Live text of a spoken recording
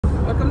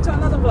welcome to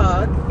another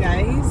vlog,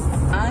 guys.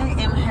 I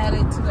am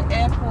headed to the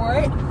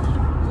airport.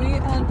 We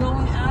are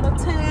going out of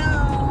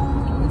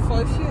town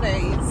for a few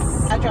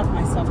days. I dropped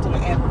myself to the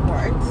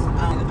airport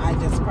and I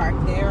just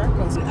parked there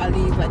because I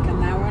leave like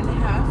an hour and a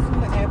half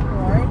from the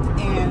airport,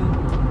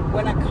 and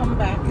when I come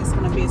back it's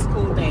gonna be a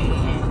school day.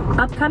 And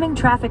upcoming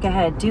traffic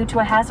ahead due to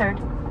a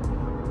hazard.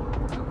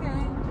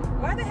 okay,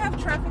 why they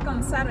have traffic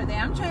on Saturday?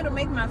 I'm trying to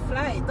make my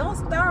flight. Don't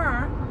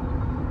start.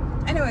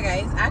 Anyway,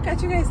 guys, I'll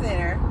catch you guys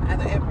later at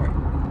the airport.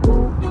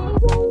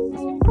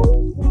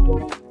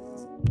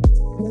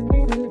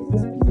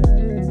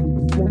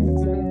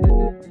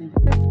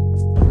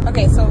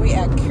 Okay, so we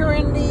are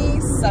currently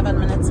 7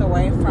 minutes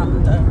away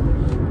from the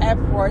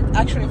airport,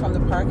 actually from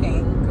the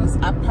parking, because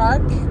I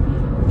park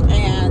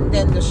and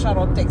then the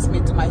shuttle takes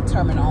me to my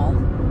terminal.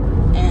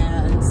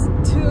 And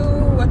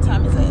what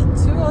time is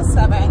it?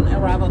 2:07.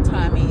 Arrival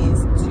time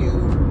is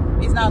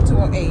it's now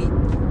 2:08.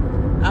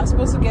 I'm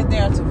supposed to get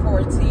there at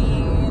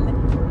 2:14,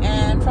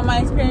 and from my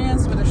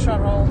experience with the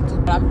shuttle,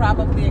 I'm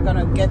probably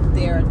gonna get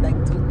there at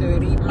like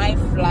 2:30. My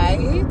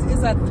flight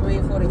is at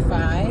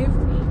 3:45.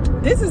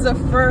 This is the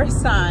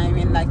first time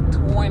in like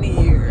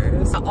 20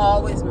 years. I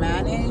always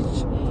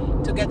manage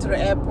to get to the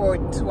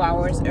airport 2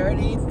 hours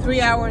early,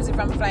 3 hours if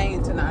I'm flying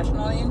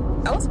internationally.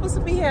 I was supposed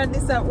to be here at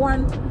least at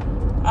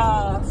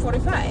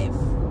 1:45.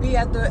 Be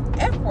at the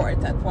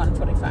airport at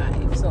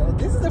 1:45. So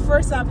this is the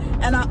first time,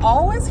 and I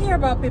always hear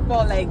about people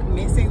like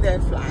missing their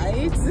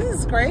flights. This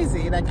is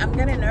crazy. Like, I'm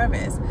getting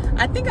nervous.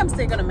 I think I'm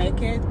still gonna make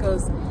it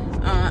because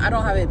I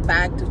don't have a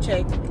bag to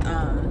check.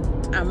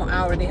 I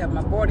already have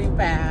my boarding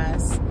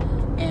pass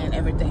and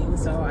everything,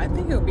 so I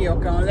think it'll be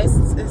okay, unless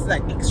it's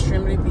like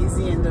extremely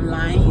busy and the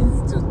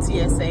lines to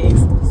TSA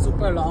is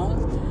super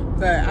long.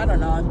 But I don't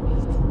know,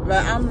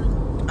 but I'm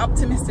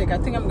optimistic. I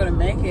think I'm gonna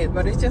make it,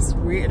 but it's just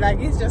weird.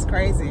 Like, it's just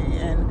crazy,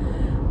 and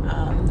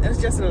it's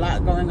just a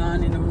lot going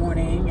on in the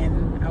morning,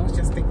 and I was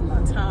just taking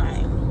my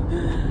time.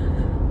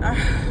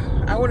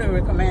 I wouldn't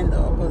recommend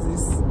though,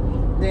 because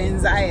the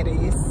anxiety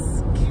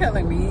is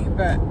killing me,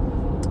 but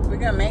we're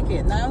gonna make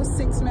it. Now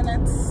 6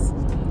 minutes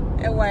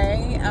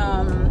away.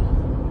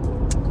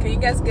 Can you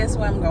guys guess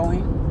where I'm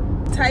going?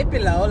 Type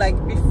below, like,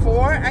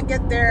 before I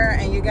get there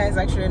and you guys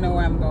actually know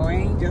where I'm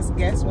going, just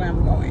guess where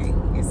I'm going.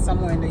 It's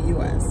somewhere in the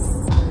US.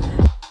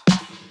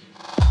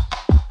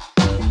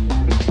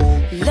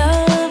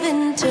 Love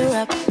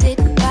interrupted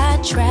by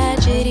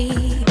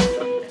tragedy,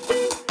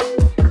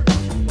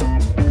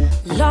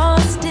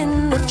 lost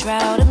in the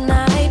drought of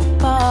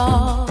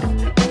nightfall.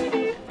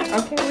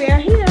 Okay, we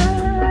are here.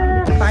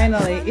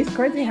 Finally. It's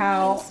crazy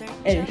how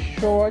a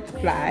short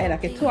flight,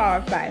 like a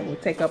 2-hour flight, will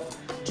take up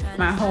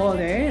my whole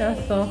day.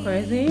 That's so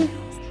crazy.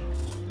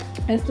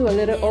 Let's do a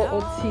little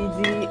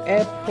OOTD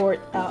airport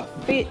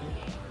outfit.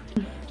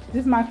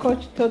 This is my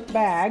Coach tote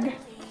bag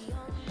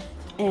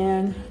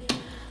and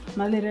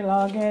my little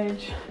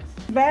luggage.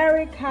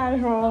 Very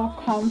casual,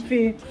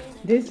 comfy.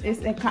 This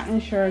is a cotton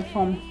shirt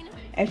from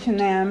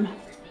H&M.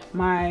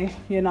 My,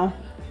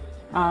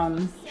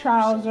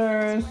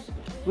 trousers.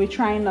 We're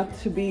trying not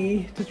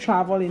to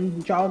travel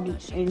in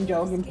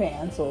jogging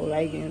pants or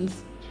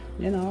leggings.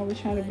 We're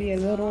trying to be a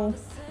little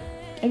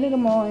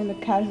more in the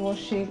casual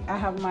chic. I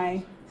have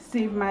my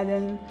Steve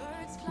Madden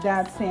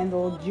dad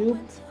sandal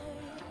dupe,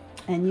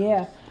 and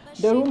yeah,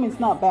 the room is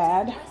not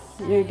bad.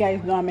 You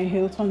guys know I'm a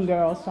Hilton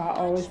girl, so I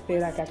always stay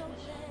like at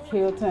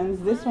Hilton's.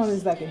 This one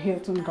is like a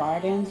Hilton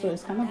Garden, so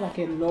it's kind of like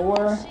a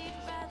lower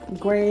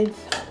grade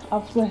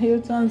of the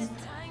Hiltons.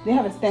 They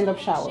have a stand-up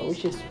shower,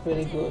 which is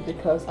really good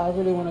because I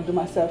really want to do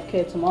my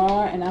self-care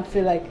tomorrow, and I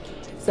feel like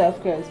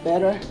self-care is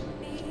better.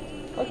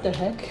 What the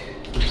heck?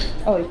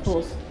 Oh, it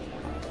pulls.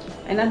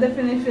 And I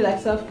definitely feel like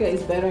self-care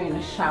is better in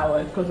the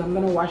shower because I'm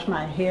gonna wash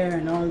my hair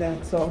and all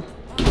that. So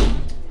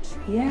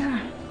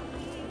yeah.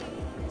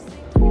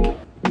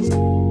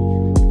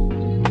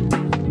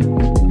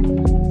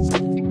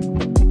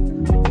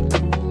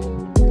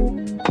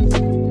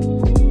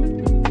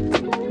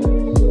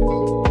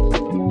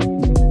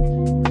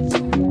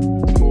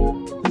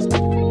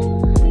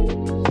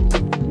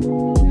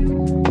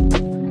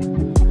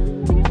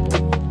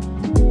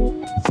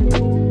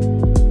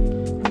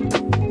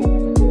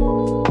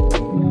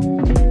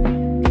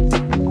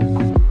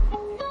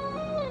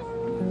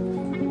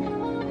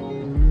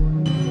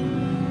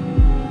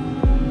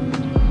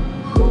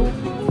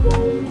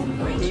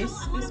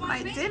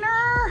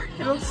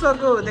 So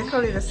good. They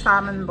call it a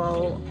salmon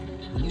bowl.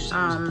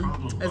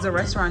 There's a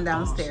restaurant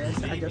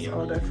downstairs. I just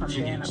ordered from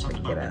there and I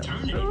picked it up.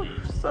 Ooh,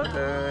 so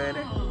good.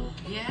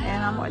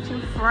 And I'm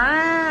watching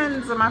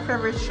Friends, my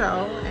favorite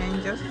show,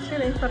 and just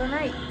chilling for the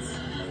night.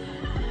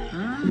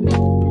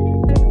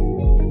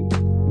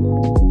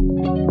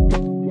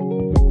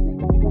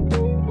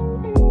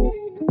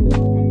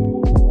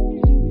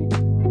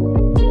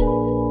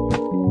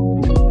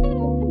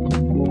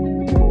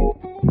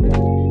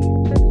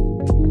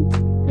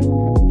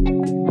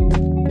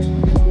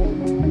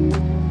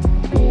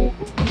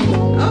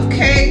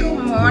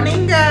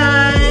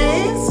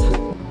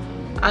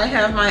 I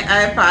have my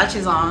eye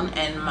patches on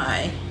and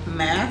my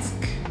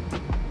mask.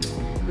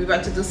 we're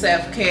about to do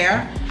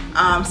self-care.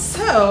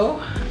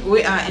 So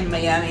we are in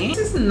Miami.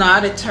 This is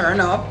not a turn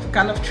up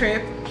kind of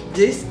trip.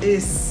 This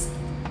is,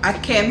 I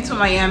came to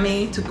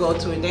Miami to go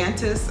to a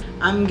dentist.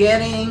 I'm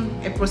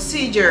getting a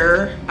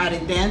procedure at a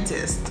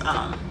dentist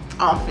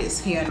office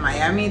here in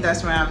Miami.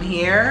 That's why I'm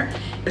here.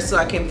 So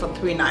I came for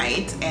 3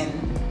 nights, and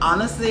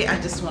honestly I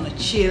just want to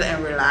chill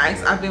and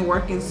relax. I've been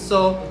working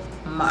so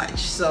much.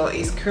 So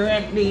it's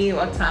currently,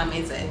 what time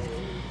is it?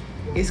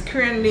 It's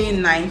currently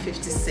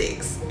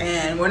 9:56,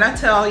 and when I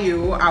tell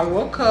you I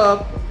woke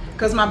up,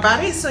 because my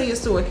body is so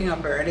used to waking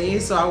up early,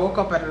 so I woke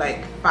up at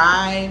like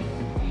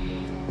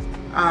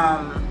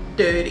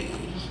 5:30,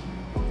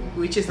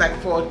 which is like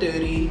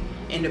 4:30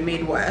 in the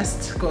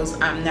Midwest, because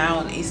I'm now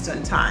on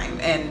Eastern time,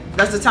 and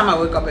that's the time I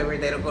wake up every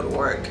day to go to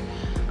work.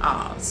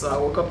 So I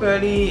woke up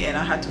early and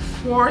I had to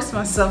force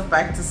myself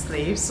back to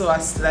sleep, so I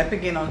slept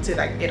again until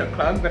like 8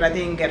 o'clock, but I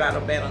didn't get out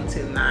of bed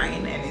until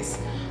 9, and it's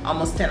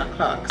almost 10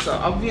 o'clock. So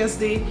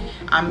obviously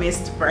I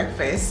missed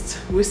breakfast,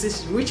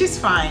 which is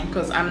fine,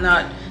 because I'm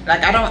not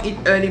like, I don't eat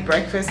early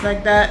breakfast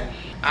like that.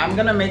 I'm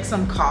gonna make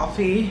some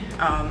coffee.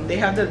 They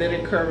have the little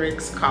Keurig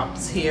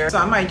cups here, so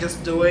I might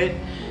just do it,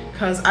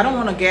 because I don't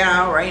want to get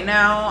out right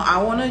now.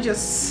 I want to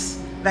just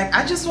like,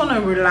 I just want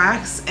to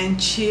relax and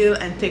chill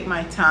and take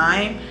my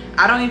time.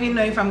 I don't even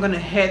know if I'm gonna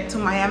head to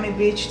Miami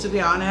Beach, to be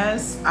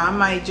honest. I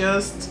might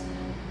just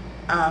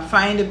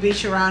find a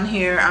beach around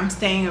here. I'm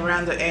staying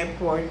around the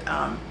airport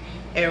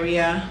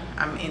area.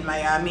 I'm in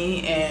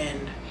Miami,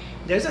 and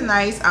there's a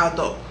nice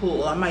outdoor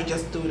pool. I might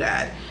just do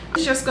that.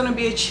 It's just gonna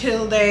be a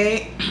chill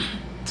day.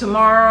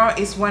 Tomorrow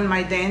is when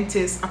my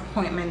dentist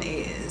appointment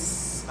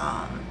is,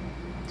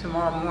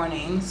 tomorrow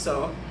morning,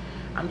 so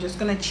I'm just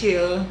gonna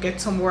chill,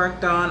 get some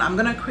work done. I'm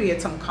gonna create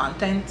some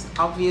content,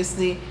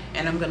 obviously,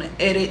 and I'm gonna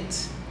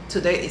edit.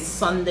 Today is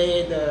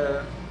Sunday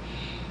the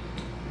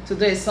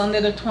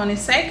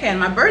 22nd.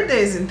 My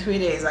birthday is in 3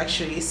 days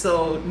actually,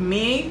 so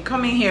me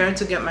coming here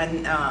to get my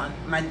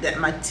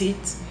my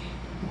teeth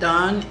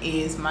done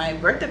is my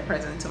birthday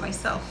present to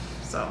myself.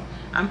 So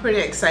I'm pretty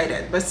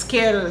excited but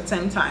scared at the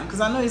same time,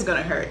 because I know it's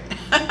gonna hurt.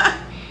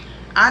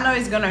 I know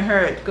it's gonna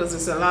hurt because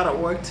it's a lot of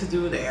work to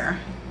do there,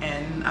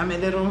 and I'm a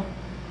little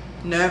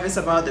nervous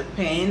about the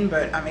pain,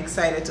 but I'm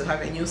excited to have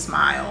a new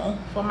smile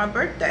for my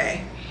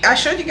birthday. I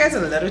showed you guys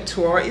a little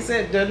tour.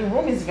 The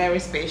room is very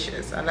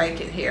spacious. I like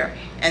it here,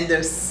 and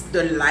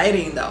the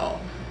lighting though,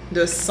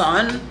 the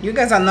sun, you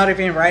guys are not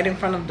even right in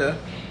front of the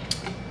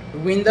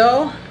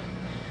window.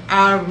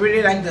 I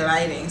really like the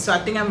lighting, so I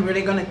think I'm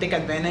really gonna take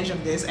advantage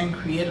of this and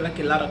create like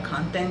a lot of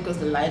content, because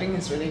the lighting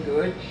is really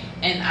good.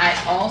 And I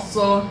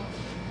also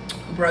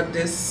brought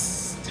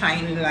this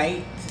tiny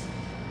light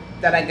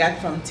that I got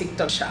from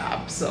TikTok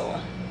shop, so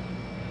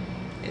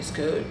it's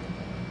good.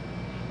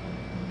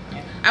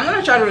 Yeah. I'm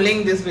gonna try to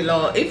link this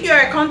below. If you're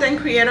a content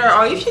creator,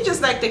 or if you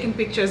just like taking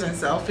pictures and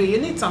selfie, you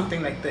need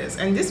something like this.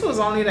 And this was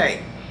only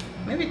like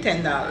maybe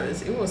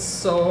 $10. It was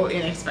so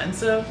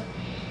inexpensive.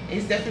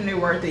 It's definitely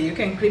worth it. You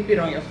can clip it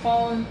on your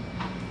phone.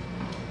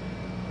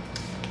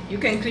 You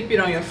can clip it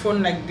on your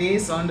phone like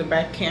this on the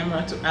back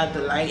camera to add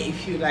the light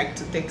if you like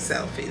to take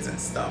selfies and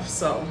stuff.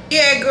 So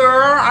yeah,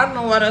 girl, I don't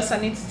know what else I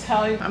need to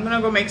tell you. I'm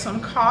gonna go make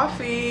some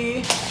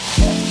coffee.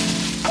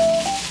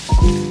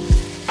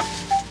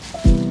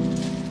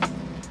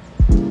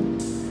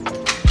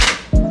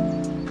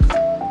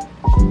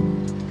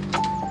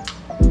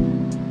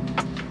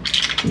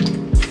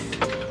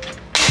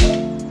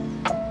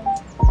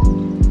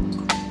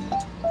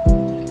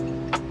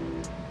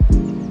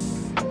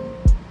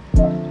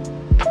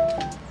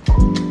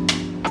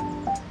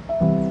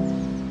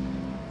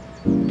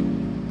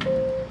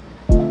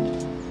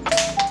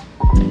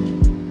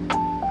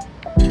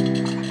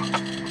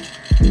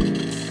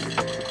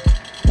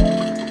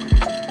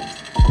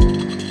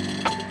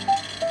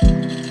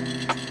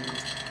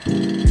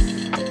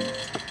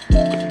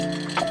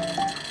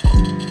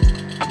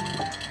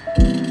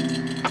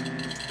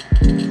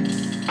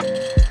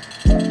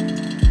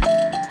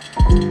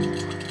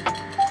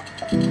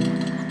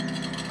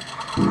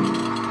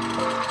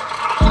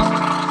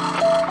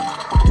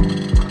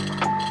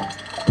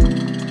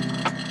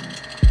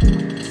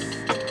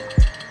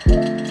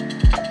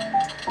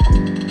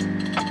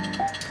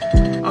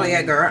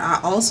 Girl, I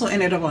also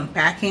ended up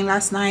unpacking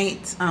last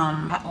night.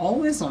 I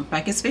always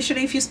unpack,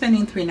 especially if you're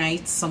spending 3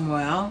 nights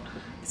somewhere.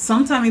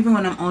 Sometimes even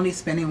when I'm only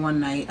spending 1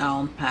 night,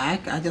 I'll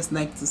unpack. I just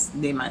like to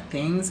lay my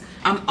things.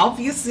 I'm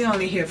obviously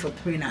only here for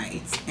 3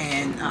 nights,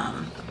 and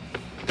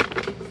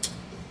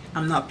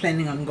I'm not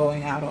planning on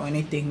going out or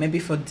anything, maybe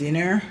for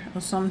dinner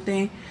or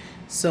something.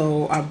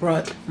 So I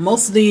brought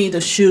mostly the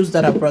shoes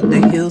that I brought,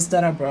 the heels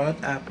that I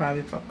brought are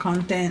probably for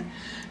content.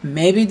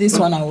 Maybe this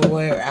one I will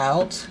wear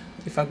out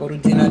if I go to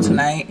dinner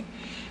tonight.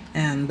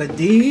 But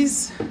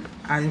these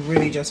are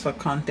really just for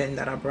content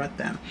that I brought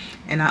them.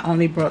 And I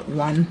only brought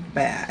 1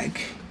 bag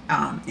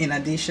in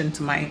addition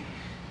to my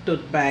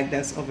tote bag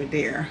that's over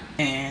there,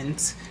 and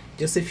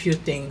just a few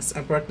things. I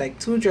brought like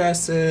 2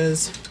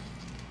 dresses,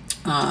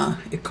 a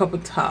couple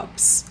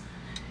tops,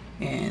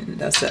 and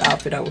that's the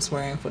outfit I was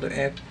wearing for the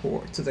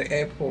airport, to the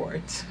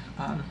airport.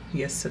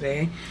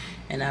 yesterday,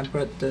 and I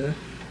brought the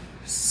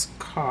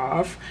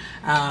scarf.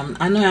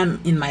 I know I'm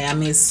in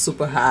Miami, it's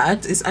super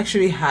hot. It's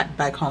actually hot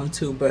back home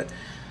too, but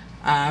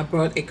I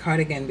brought a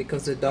cardigan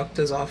because the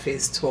doctor's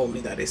office told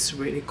me that it's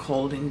really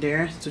cold in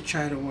there, to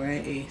try to wear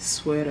a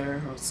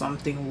sweater or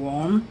something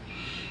warm.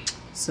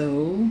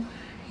 So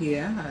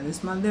yeah, this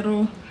is my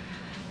little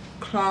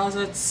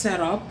closet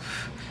setup.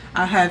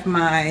 I have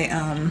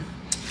my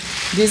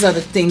these are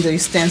the things, the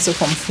utensil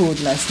from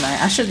food last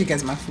night. I showed you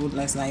guys my food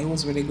last night. It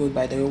was really good,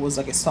 by the way. It was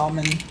like a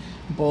salmon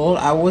bowl.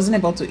 I wasn't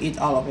able to eat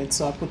all of it,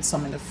 so I put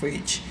some in the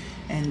fridge.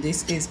 And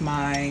this is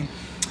my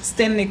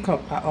Stanley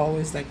cup. I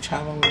always like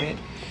travel with it.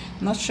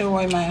 Not sure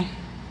why my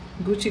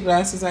Gucci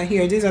glasses are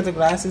here. These are the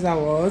glasses I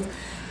was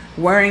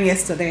wearing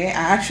yesterday.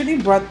 I actually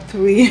brought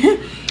three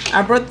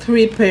I brought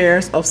 3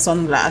 pairs of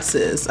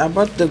sunglasses. I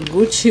brought the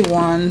Gucci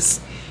ones.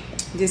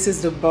 This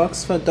is the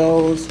box for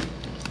those.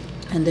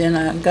 And then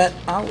I got,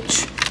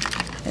 ouch,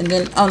 and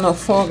then, oh no,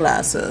 4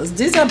 glasses.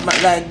 These are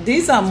like,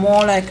 these are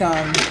more like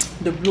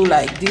the blue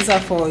light. These are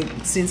for,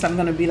 since I'm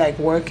gonna be like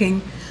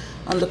working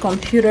on the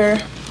computer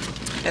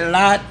a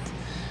lot.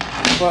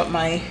 I brought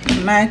my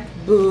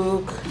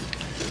MacBook,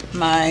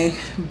 my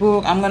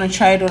book. I'm gonna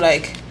try to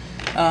like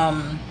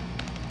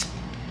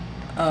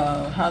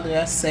how do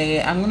I say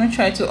it? I'm gonna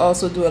try to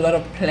also do a lot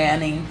of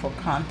planning for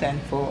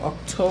content for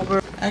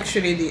October.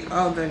 Actually, the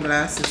other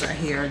glasses are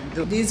here.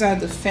 These are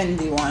the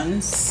Fendi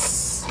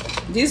ones.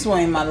 These were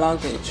in my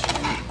luggage,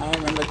 and I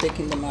remember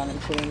taking them out and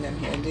putting them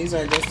here. These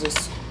are just the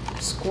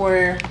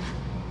square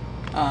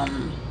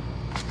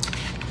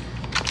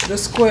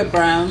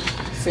brown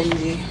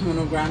Fendi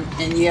monogram.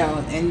 And yeah,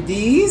 and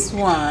these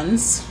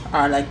ones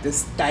are like the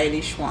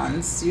stylish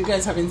ones. You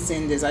guys haven't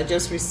seen this. I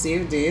just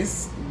received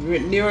this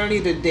literally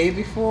the day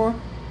before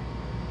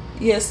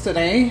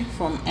yesterday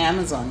from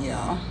Amazon,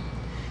 y'all.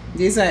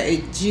 These are a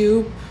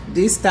dupe.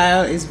 This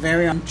style is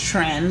very on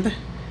trend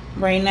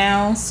right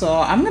now,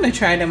 so I'm gonna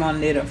try them on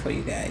later for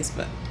you guys.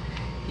 But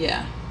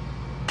yeah,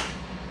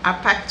 I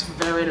packed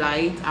very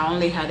light. I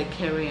only had a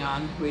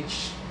carry-on,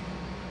 which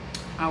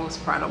I was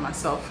proud of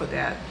myself for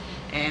that.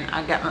 And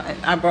I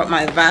brought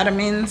my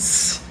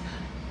vitamins,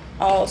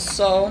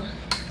 also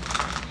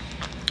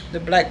the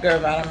Black Girl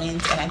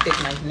vitamins, and I take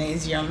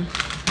magnesium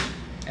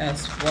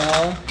as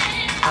well.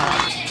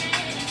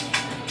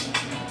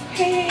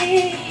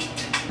 Hey.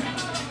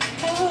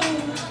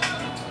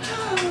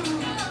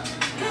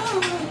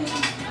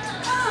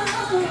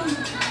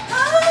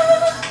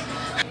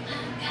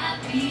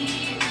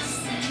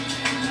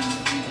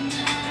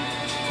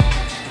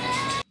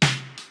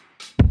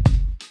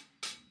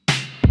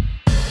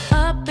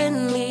 Up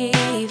and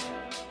leave.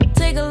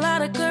 Take a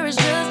lot of courage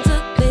just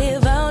to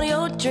live out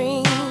your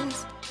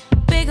dreams.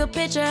 Bigger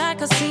picture I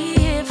could see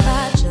if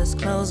I just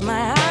close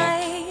my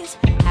eyes.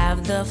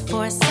 Have the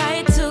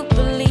foresight to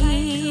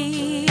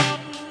believe.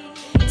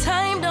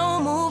 Time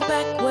don't move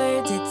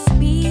backwards, it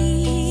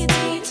speeds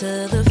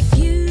to the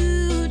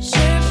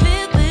future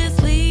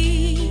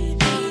fearlessly.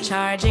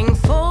 Charging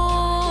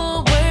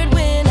forward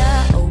when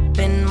I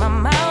open my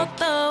mouth,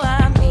 though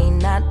I may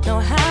not know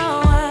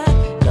how. I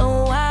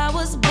know I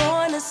was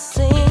born to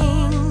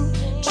sing.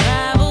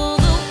 Travel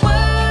the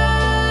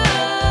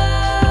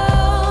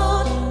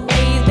world,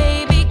 raise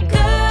baby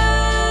girls,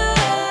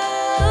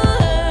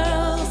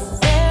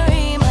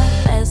 marry my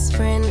best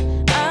friend.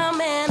 I'm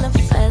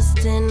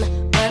manifesting,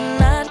 but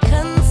not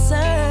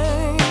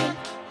concerned.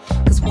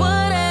 'Cause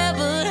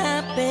whatever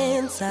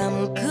happens,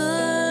 I'm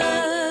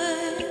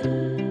good.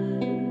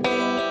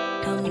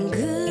 I'm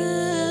good.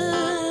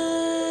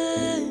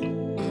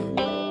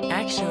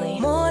 Actually,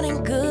 more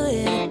than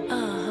good.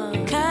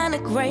 Kinda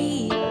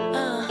great.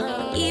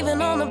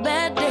 Even on the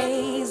bad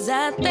days,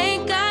 I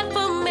thank God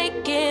for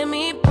making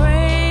me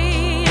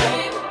brave.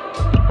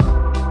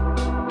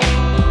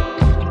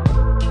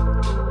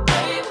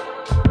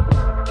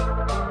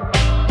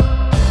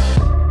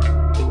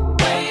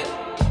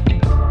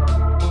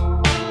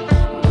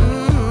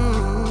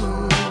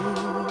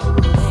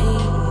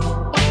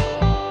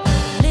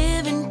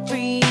 Living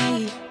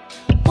free.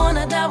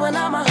 Wanna die when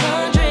I'm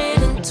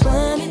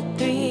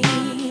 123.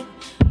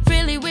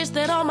 Really wish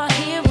that all my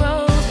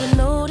heroes would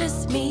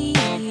notice me,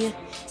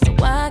 so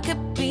I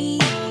could be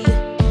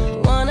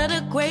one of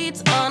the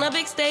greats on a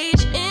big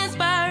stage,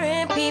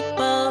 inspiring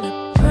people to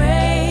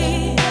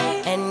pray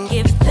and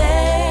give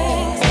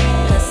thanks.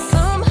 'Cause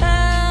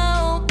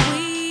somehow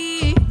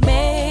we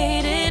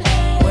made it.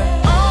 We're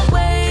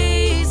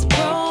always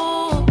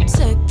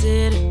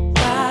protected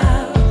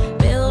while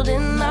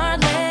building our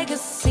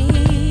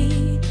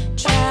legacy.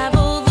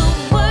 Travel the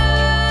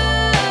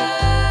world,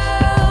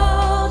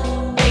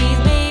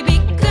 raise baby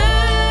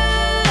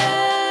girls,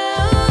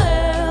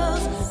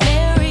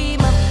 marry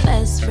my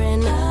best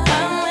friend.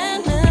 I'm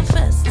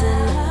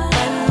manifesting,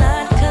 but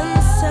not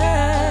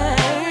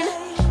concerned.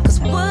 'Cause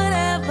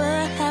whatever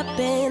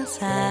happens,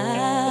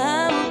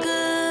 I'm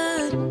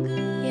good.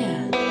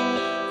 Yeah,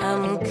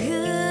 I'm good.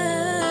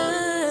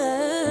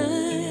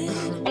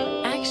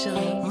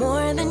 Actually,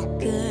 more than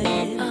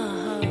good.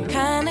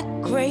 Kinda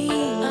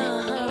great.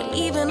 But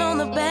even on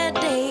the bad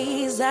days,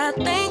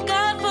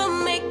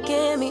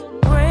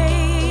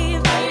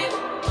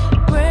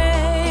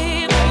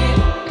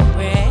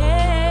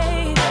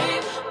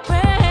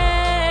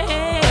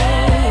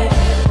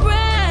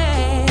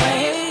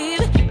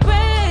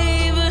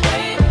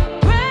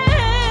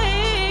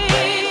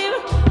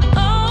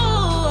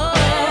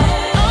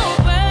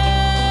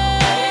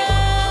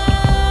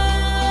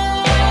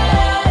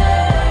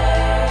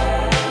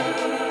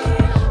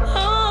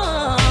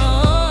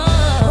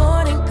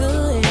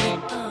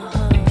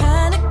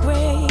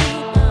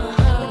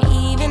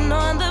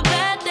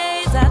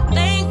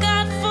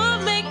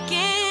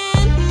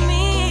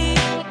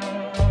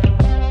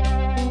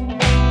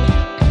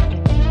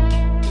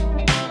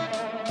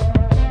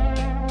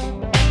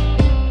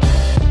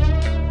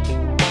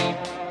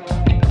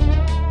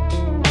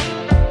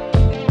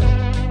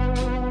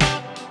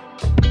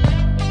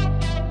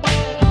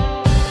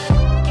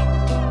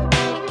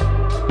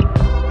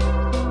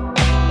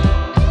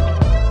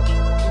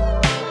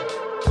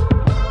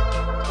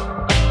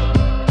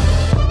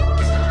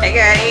 Hey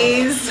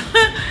guys,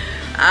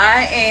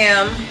 I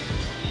am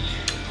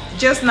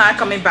just not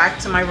coming back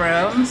to my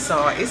room,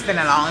 so it's been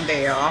a long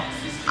day, y'all.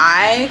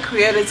 I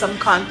created some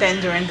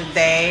content during the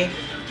day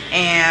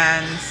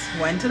and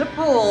went to the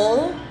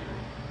pool,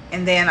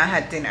 and then I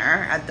had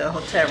dinner at the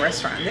hotel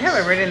restaurant. They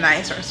have a really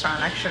nice restaurant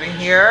actually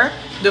here.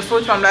 The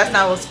food from last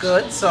night was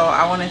good, so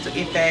I wanted to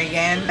eat there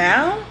again.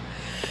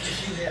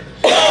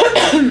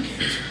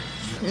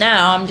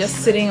 Now I'm just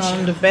sitting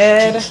on the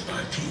bed.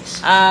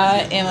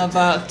 I am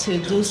about to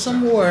do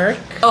some work.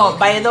 Oh,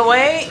 by the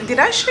way, did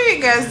I show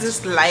you guys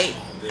this light?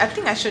 I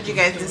think I showed you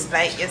guys this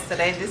light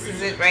yesterday. This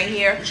is it right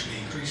here,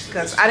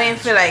 because I didn't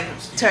feel like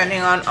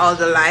turning on all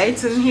the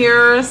lights in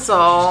here, so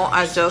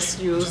I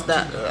just used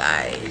that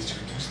light.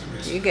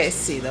 You guys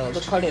see though,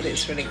 the quality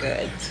is really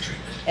good.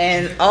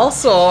 And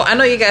also, I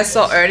know you guys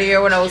saw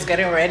earlier when I was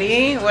getting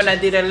ready, when I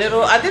did a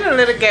little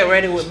get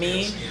ready with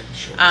me,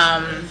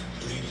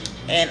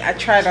 and I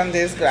tried on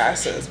these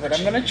glasses, but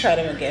I'm gonna try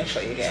them again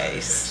for you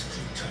guys.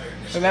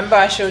 Remember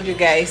I showed you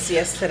guys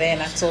yesterday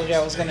and I told you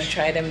I was gonna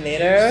try them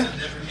later.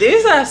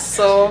 These are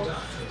so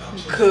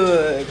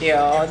good,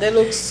 y'all. They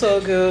look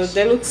so good.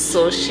 They look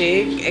so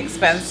chic,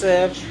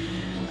 expensive,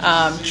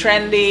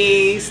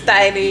 trendy,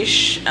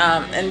 stylish,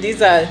 and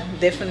these are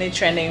definitely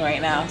trending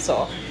right now.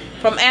 So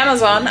from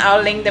Amazon,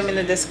 I'll link them in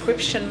the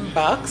description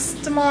box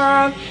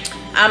tomorrow.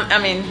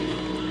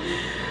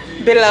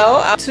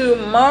 Below.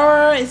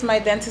 Tomorrow is my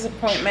dentist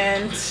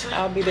appointment.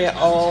 I'll be there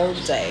all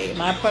day.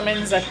 My appointment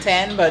is at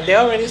 10, but they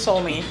already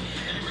told me.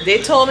 They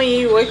told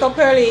me wake up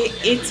early,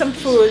 eat some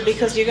food,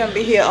 because you're gonna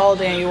be here all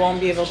day and you won't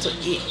be able to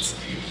eat.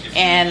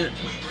 And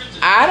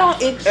I don't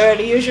eat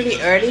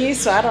usually early,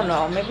 so I don't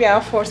know. Maybe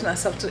I'll force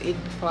myself to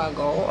eat before I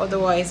go.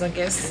 Otherwise, I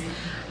guess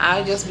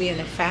I'll just be in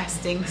a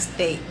fasting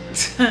state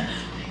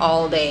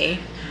all day.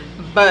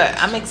 But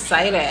I'm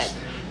excited,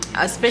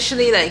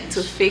 especially like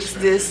to fix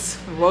this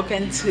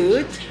broken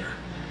tooth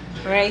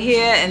right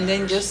here and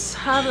then just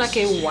have like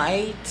a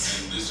white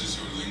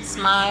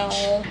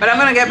smile. But I'm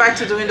gonna get back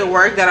to doing the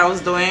work that I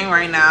was doing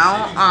right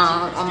now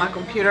on my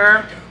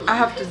computer. I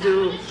have to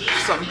do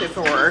some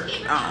paperwork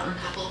on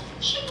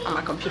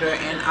my computer,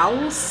 and I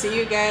will see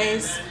you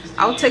guys.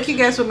 I'll take you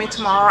guys with me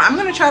tomorrow. I'm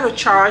gonna try to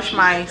charge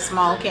my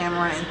small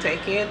camera and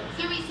take it.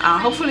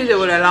 Hopefully they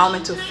will allow me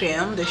to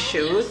film the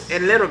shoot a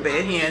little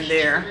bit here and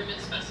there.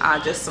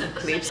 Just some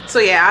clips. So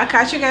yeah, I'll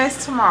catch you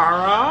guys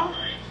tomorrow.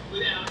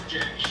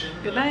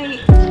 Good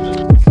night.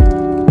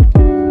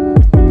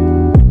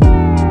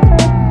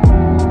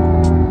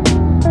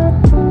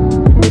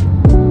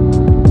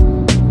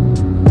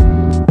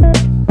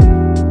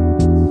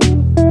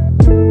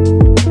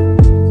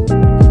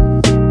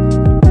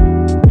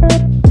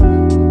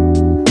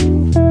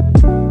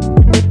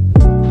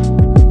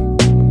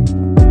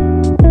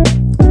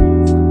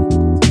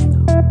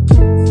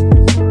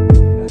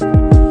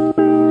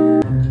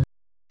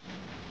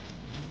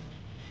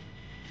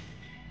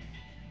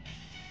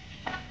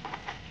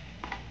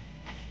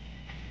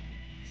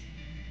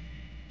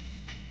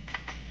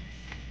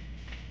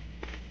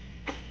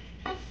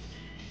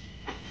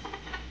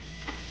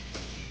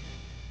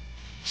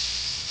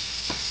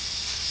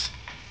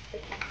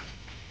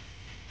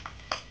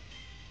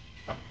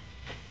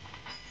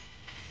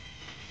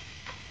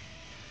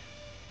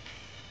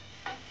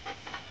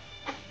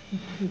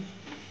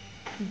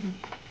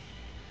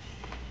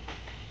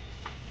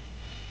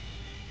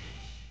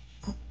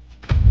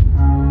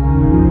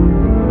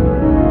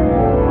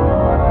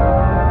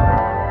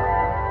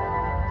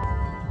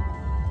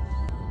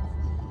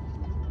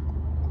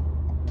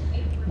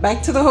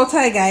 Back to the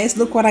hotel, guys.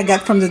 Look what I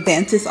got from the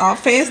dentist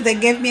office. They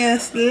gave me a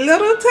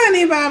little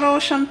tiny bottle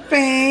of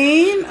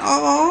champagne.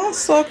 Oh,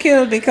 so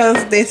cute,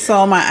 because they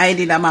saw my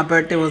ID that my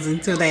birthday was in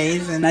 2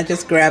 days, and I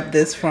just grabbed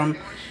this from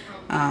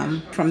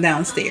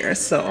downstairs.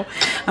 So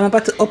I'm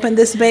about to open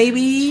this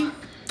baby,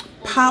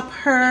 pop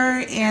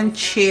her, and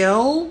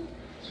chill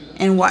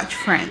and watch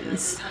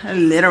Friends.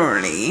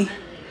 Literally.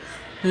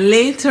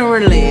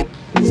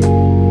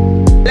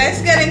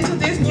 Let's get into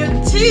this new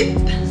teeth,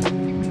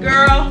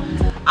 girl.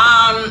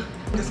 I'm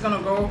just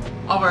gonna go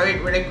over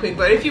it really quick,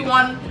 but if you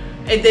want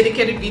a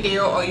dedicated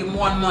video or you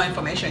want more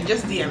information,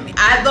 just DM me.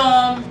 I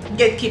don't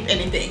gatekeep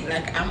anything.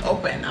 Like, I'm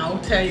open. I'll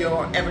tell you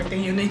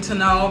everything you need to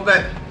know.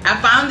 But I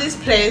found this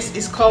place.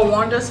 It's called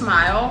Wonder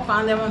Smile.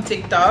 Found them on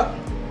TikTok.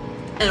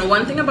 And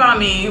one thing about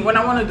me, when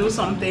I want to do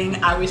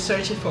something, I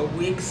research it for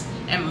weeks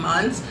and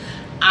months.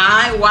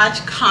 I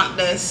watch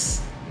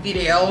countless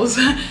videos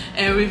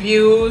and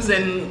reviews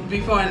and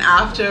before and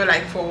after,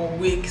 like for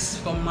weeks,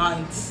 for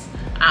months,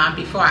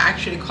 before I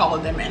actually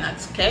called them and I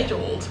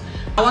scheduled.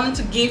 I wanted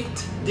to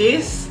gift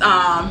this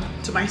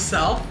to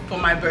myself for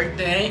my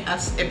birthday,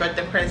 as a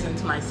birthday present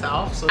to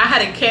myself. So I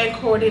had a care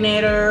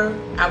coordinator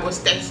I was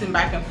texting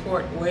back and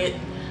forth with.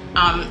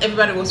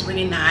 Everybody was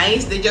really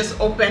nice. They just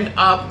opened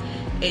up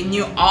a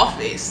new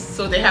office,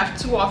 so they have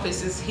 2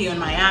 offices here in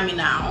Miami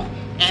now,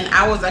 and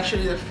I was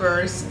actually the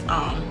first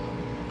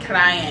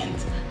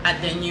client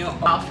at the new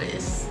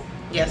office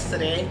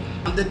yesterday.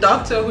 The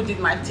doctor who did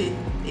my teeth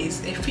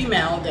is a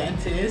female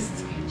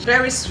dentist.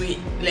 Very sweet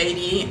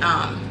lady.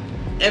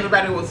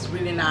 Everybody was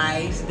really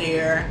nice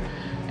there.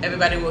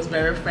 Everybody was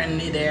very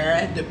friendly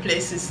there. The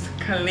place is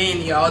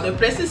clean, y'all. The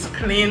place is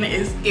clean.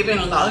 It's giving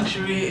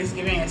luxury. It's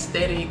giving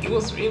aesthetic. It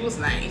was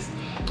nice.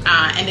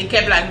 And they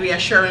kept like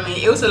reassuring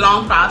me. It was a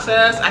long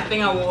process. I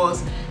think I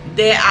was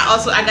there.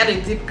 I got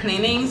a deep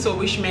cleaning, so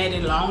which made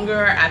it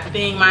longer. I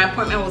think my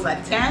appointment was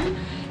at 10,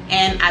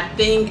 and I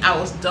think I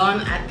was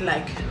done at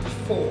like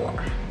 4.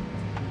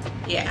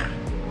 Yeah,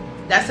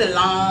 that's a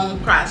long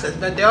process.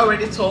 But they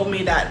already told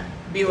me that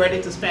be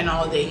ready to spend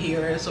all day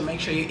here, so make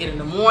sure you eat in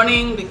the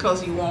morning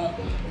because you won't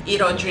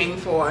eat or drink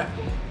for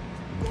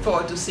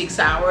 4 to 6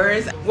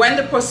 hours. When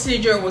the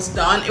procedure was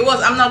done,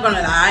 I'm not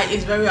gonna lie,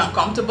 it's very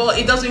uncomfortable.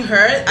 It doesn't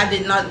hurt. I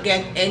did not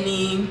get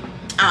any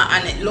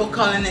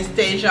local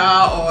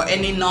anesthesia or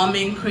any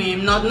numbing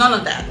cream. None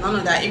of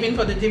that. Even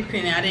for the deep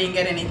cleaning, I didn't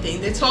get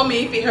anything. They told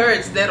me if it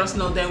hurts, let us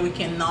know, then we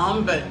can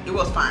numb, but it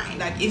was fine.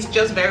 Like, it's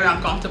just very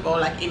uncomfortable.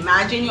 Like,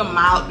 imagine your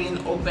mouth being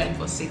open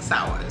for 6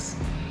 hours.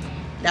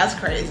 That's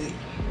crazy.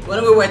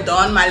 When we were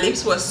done, my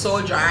lips were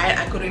so dry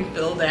I couldn't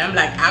feel them.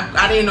 Like,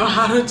 I didn't know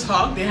how to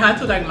talk. They had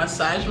to like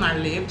massage my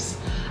lips.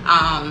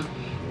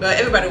 But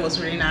everybody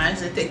was really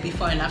nice. They take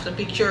before and after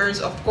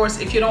pictures. Of course,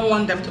 if you don't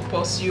want them to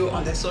post you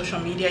on their social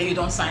media, you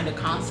don't sign the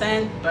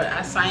consent, but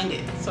I signed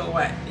it. So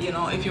what, you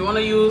know, if you want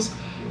to use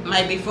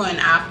my before and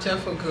after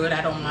for good,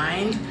 I don't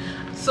mind.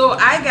 So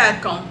I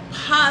got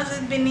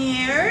composite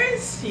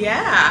veneers.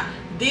 Yeah,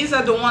 these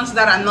are the ones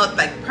that are not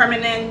like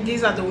permanent.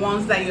 These are the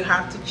ones that you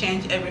have to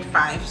change every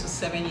 5 to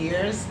 7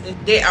 years.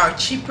 They are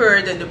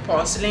cheaper than the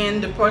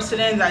porcelain. The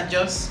porcelains are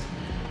just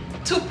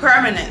too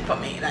permanent for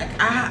me. Like,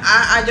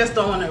 I just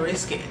don't want to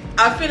risk it.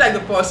 I feel like the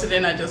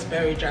porcelain are just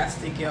very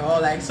drastic,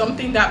 y'all. Like,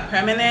 something that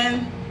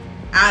permanent,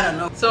 I don't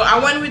know. So I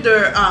went with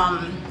the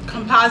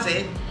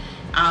composite.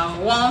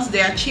 Once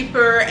they are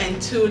cheaper,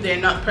 and 2,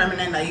 they're not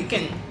permanent. Like, you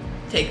can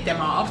take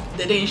them off.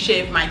 They didn't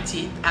shave my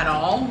teeth at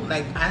all.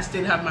 Like, I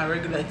still have my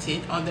regular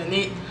teeth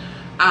underneath.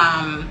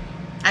 I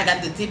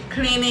got the deep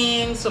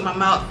cleaning, so my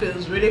mouth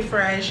feels really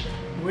fresh,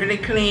 really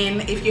clean.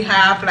 If you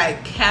have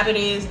like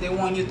cavities, they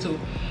want you to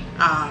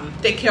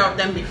take care of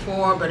them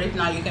before, but if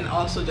not, you can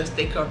also just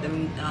take care of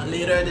them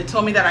later. They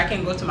told me that I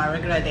can go to my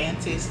regular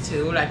dentist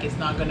too. Like, it's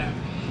not gonna,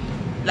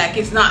 like,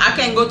 it's not, I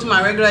can go to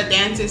my regular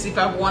dentist if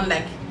I want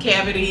like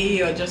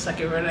cavity or just like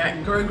a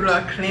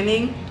regular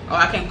cleaning, or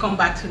I can come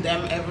back to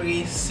them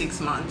every 6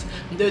 months.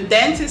 The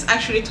dentist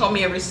actually told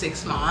me every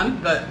 6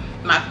 months, but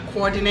my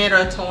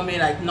coordinator told me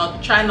like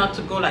try not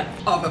to go like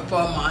over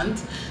 4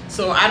 months.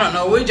 So I don't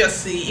know, we'll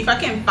just see if I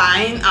can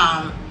find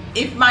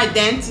if my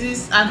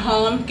dentist at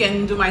home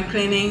can do my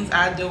cleanings,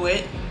 I'll do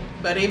it.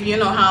 But if you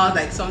know how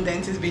like some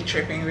dentists be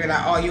tripping, we're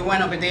like, oh, you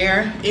went over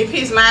there. If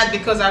he's mad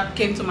because I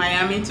came to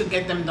Miami to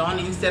get them done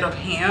instead of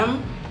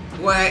him,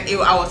 where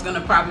I was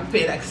gonna probably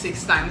pay like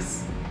 6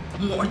 times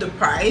more the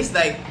price,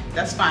 like,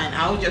 that's fine.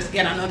 I'll just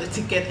get another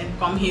ticket and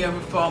come here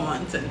every 4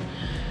 months and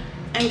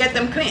get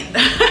them cleaned.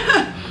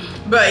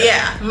 But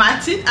yeah, my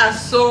teeth are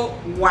so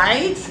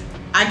white,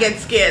 I get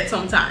scared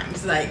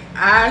sometimes. Like,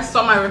 I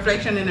saw my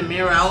reflection in the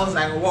mirror, I was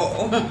like,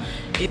 whoa.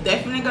 It's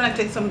definitely gonna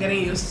take some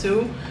getting used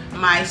to.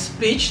 My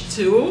speech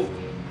too,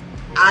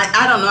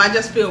 I don't know, I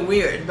just feel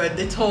weird. But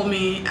they told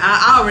me,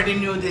 I already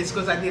knew this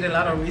because I did a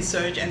lot of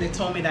research, and they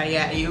told me that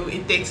yeah,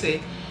 it takes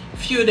a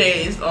few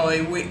days or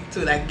a week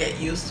to like get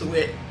used to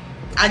it.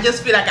 I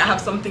just feel like I have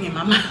something in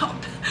my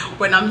mouth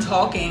when I'm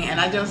talking, and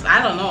I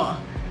don't know,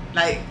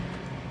 like,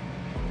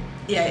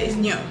 yeah, it's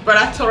new. But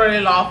I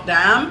totally love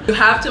them. You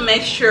have to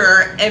make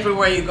sure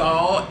everywhere you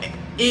go,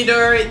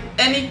 either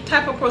any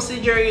type of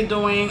procedure you're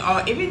doing,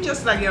 or even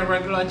just like your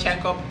regular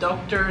checkup,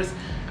 doctor's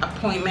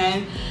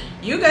appointment,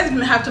 you guys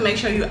have to make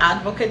sure you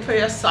advocate for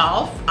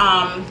yourself,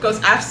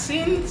 because I've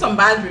seen some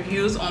bad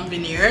reviews on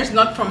veneers,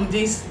 not from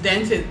this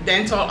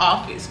dental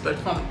office, but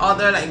from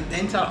other like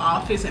dental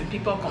office, and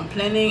people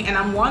complaining. And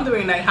I'm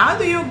wondering, like, how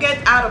do you get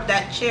out of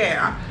that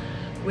chair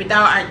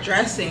without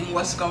addressing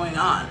what's going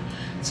on?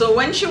 So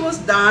when she was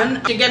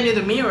done, she gave me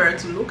the mirror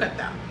to look at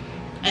them,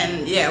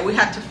 and yeah, we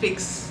had to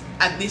fix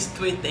at least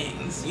 3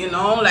 things, you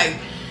know, like.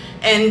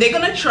 And they're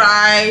gonna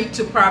try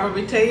to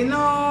probably tell you,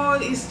 no,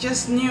 it's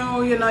just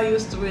new, you're not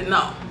used to it.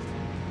 No,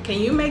 can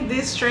you make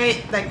this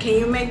straight? Like, can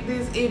you make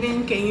this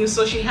even? Can you?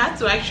 So she had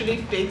to actually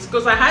fix,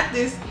 because I had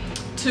this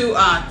 2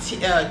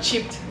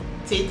 chipped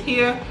teeth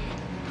here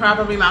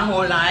probably my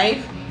whole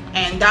life,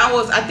 and that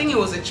was, I think it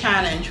was a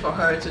challenge for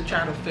her to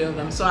try to fill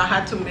them. So I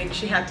had to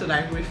she had to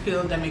like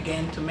refill them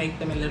again to make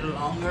them a little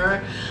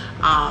longer.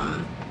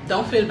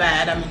 Don't feel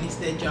bad, I mean, it's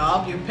their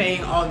job. You're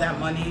paying all that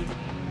money,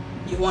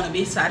 you want to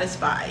be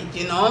satisfied,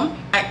 you know.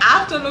 Like,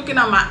 after looking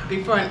at my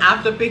before and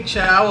after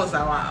picture, I was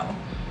like, wow,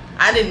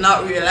 I did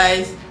not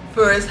realize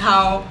first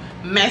how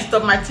messed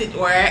up my teeth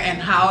were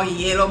and how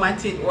yellow my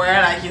teeth were.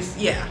 Like, just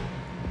yeah.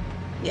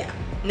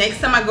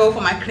 Next time I go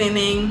for my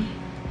cleaning,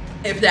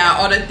 if there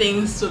are other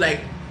things to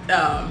like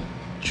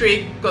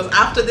treat, because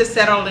after they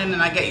settle in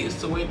and I get used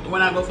to it,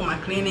 when I go for my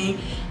cleaning,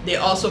 they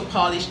also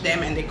polish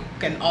them, and they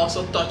can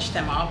also touch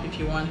them up if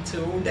you want to.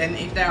 Then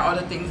if there are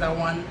other things I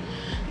want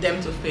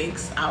them to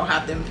fix, I'll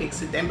have them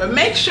fix it then. But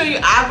make sure you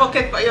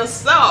advocate for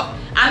yourself.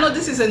 I know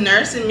this is a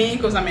nurse in me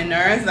because I'm a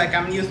nurse. Like,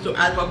 I'm used to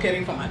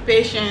advocating for my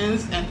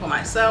patients and for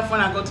myself when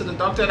I go to the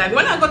doctor. Like,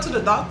 when I go to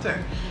the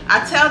doctor,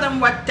 I tell them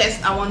what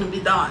tests I want to be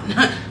done.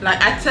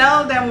 Like, I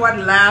tell them what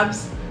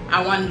labs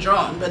I want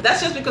drawn. But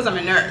that's just because I'm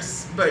a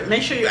nurse. But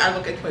make sure you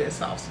advocate for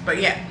yourselves.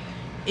 But yeah,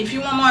 if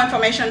you want more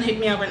information, hit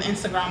me up on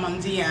Instagram,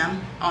 on DM,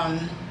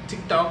 on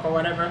TikTok or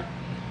whatever,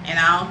 and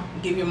I'll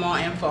give you more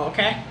info,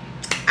 okay?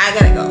 I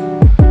gotta go.